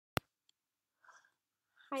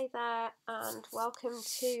Hi there and welcome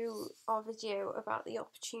to our video about the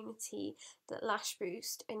opportunity that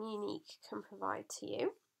Lashboost and Younique can provide to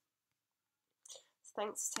you. So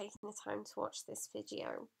thanks for taking the time to watch this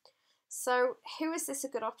video. So who is this a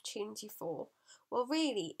good opportunity for? Well,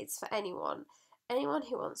 really it's for anyone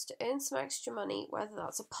who wants to earn some extra money, whether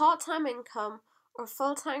that's a part-time income or a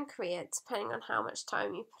full-time career, depending on how much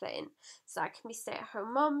time you put in. So that can be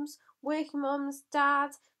stay-at-home mums, working mums,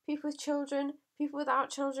 dads, people with children, people without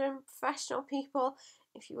children, professional people,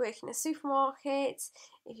 if you work in a supermarket,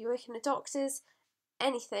 if you work in a doctor's,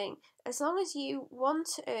 anything. As long as you want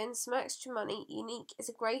to earn some extra money, Younique is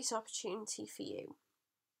a great opportunity for you.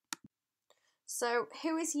 So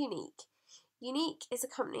who is Younique? Younique is a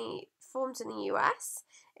company formed in the US.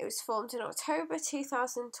 It was formed in October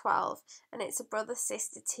 2012 and it's a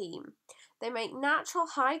brother-sister team. They make natural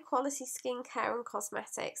high-quality skincare and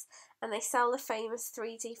cosmetics and they sell the famous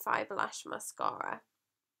 3D Fibre Lash Mascara.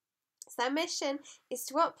 So their mission is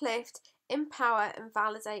to uplift, empower and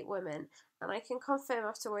validate women, and I can confirm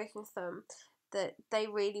after working with them that they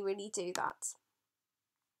really do that.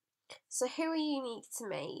 So who are Younique to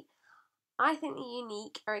me? I think that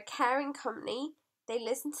Younique are a caring company. They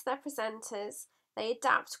listen to their presenters, they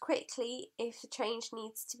adapt quickly if a change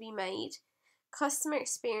needs to be made. Customer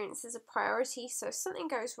experience is a priority, so if something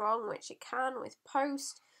goes wrong, which it can with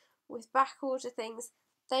post, with back order things,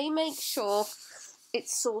 they make sure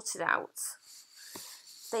it's sorted out.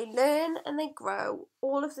 They learn and they grow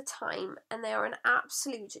all of the time and they are an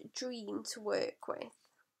absolute dream to work with.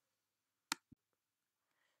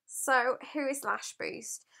 So who is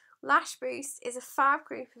Lashboost? Lashboost is a fab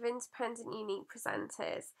group of independent, unique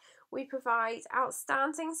presenters. We provide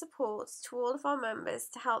outstanding support to all of our members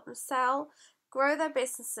to help them sell, grow their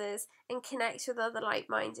businesses and connect with other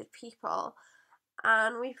like-minded people.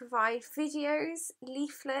 And we provide videos,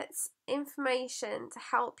 leaflets, information to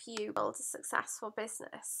help you build a successful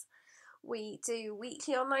business. We do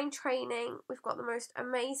weekly online training. We've got the most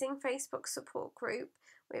amazing Facebook support group.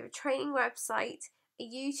 We have a training website, a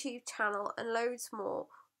YouTube channel and loads more,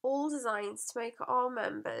 all designed to make our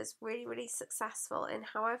members really successful in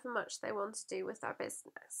however much they want to do with their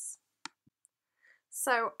business.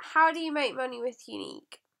 So how do you make money with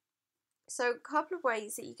Younique? So a couple of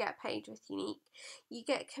ways that you get paid with Younique. You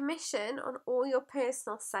get commission on all your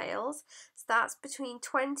personal sales, so that's between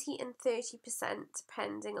 20 and 30%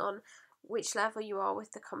 depending on which level you are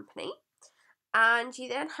with the company. And you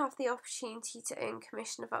then have the opportunity to earn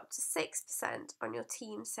commission of up to 6% on your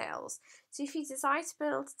team sales. So if you decide to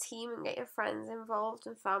build a team and get your friends involved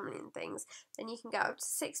and family and things, then you can get up to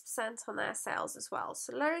 6% on their sales as well.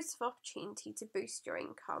 So loads of opportunity to boost your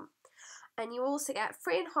income. And you also get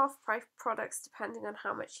 3.5 price products depending on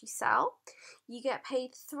how much you sell. You get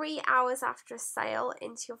paid 3 hours after a sale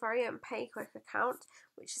into your very own PayQuick account,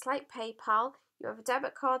 which is like PayPal. You have a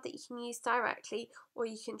debit card that you can use directly, or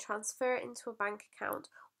you can transfer it into a bank account,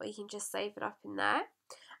 or you can just save it up in there.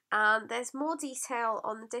 And there's more detail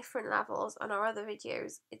on the different levels on our other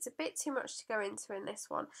videos. It's a bit too much to go into in this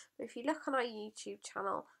one, but if you look on our YouTube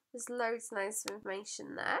channel, there's loads and loads of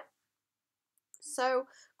information there. So,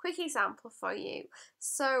 quick example for you.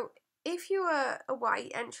 So, if you were a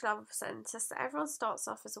white entry-level presenter, so everyone starts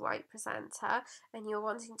off as a white presenter, and you're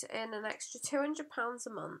wanting to earn an extra £200 a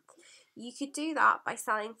month, you could do that by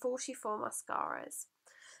selling 44 mascaras.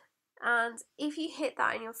 And if you hit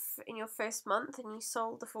that in your first month and you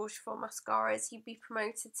sold the 44 mascaras, you'd be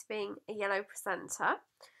promoted to being a yellow presenter.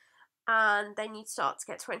 And then you'd start to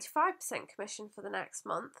get 25% commission for the next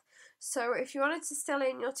month. So if you wanted to still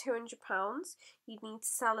earn your £200, you'd need to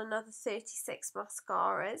sell another 36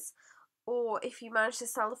 mascaras. Or if you managed to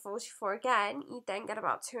sell the 44 again, you'd then get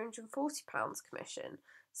about £240 commission.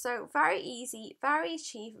 So very easy, very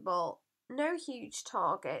achievable, no huge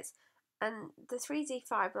targets. And the 3D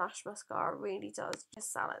Fibre Lash Mascara really does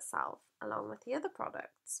just sell itself along with the other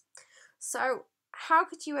products. So how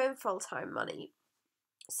could you earn full-time money?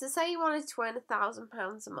 So say you wanted to earn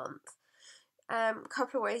 £1,000 a month. A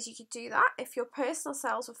couple of ways you could do that. If your personal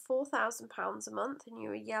sales were £4,000 a month and you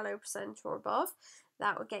were a yellow presenter or above,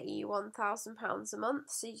 that would get you £1,000 a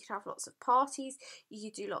month. So you could have lots of parties, you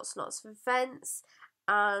could do lots and lots of events,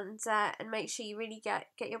 and make sure you really get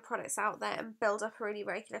your products out there and build up a really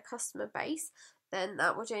regular customer base. Then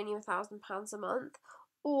that would earn you £1,000 a month.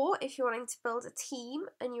 Or if you're wanting to build a team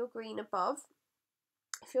and you're green above,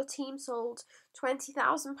 if your team sold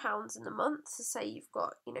 £20,000 in a month, so say you've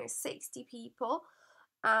got 60 people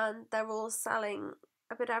and they're all selling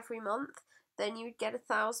a bit every month, then you would get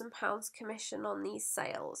 £1,000 commission on these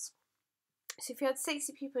sales. So if you had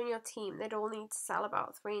 60 people in your team, they'd all need to sell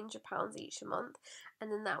about £300 each a month,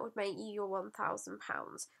 and then that would make you your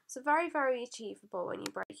 £1,000. So very, very achievable when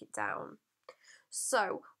you break it down.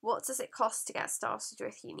 So what does it cost to get started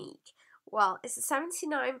with Younique? Well, it's a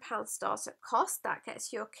 £79 startup cost. That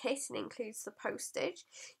gets your kit and includes the postage.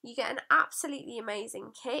 You get an absolutely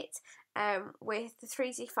amazing kit with the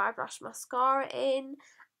 3D 5 Lash Mascara in,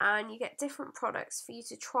 and you get different products for you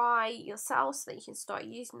to try yourself so that you can start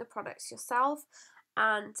using the products yourself,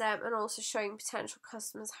 and also showing potential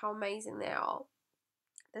customers how amazing they are.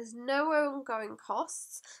 There's no ongoing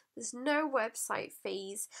costs, there's no website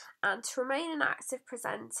fees, and to remain an active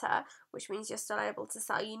presenter, which means you're still able to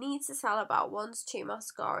sell, you need to sell about 1 to 2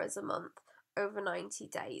 mascaras a month over 90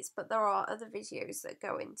 days, but there are other videos that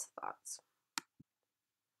go into that.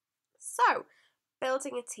 So,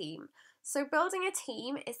 building a team. So building a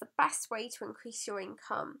team is the best way to increase your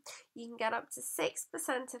income. You can get up to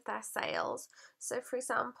 6% of their sales. So for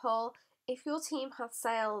example, if your team has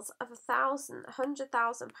sales of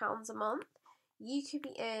 £100,000 a month, you could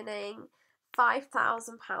be earning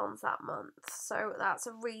 £5,000 that month. So that's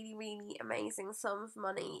a really, really amazing sum of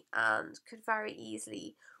money and could very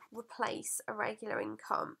easily replace a regular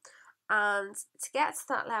income. And to get to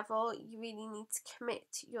that level, you really need to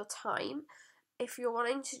commit your time. If you're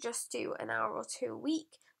wanting to just do an hour or 2 a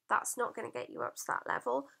week, that's not going to get you up to that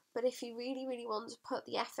level. But if you really, really want to put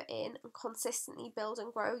the effort in and consistently build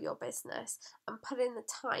and grow your business and put in the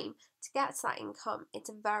time to get to that income, it's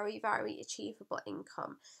a very, very achievable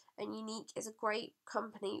income. And Younique is a great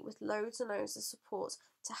company with loads and loads of support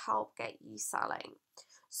to help get you selling.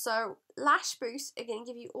 So Lashboost are going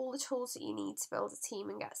to give you all the tools that you need to build a team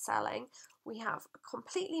and get selling. We have a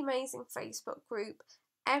completely amazing Facebook group.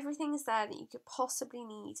 Everything's there that you could possibly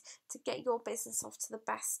need to get your business off to the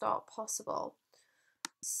best start possible.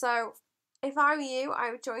 So if I were you,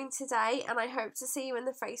 I would join today, and I hope to see you in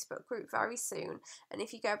the Facebook group very soon. And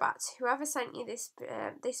if you go back to whoever sent you this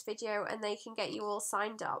video, and they can get you all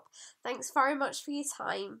signed up. Thanks very much for your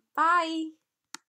time. Bye!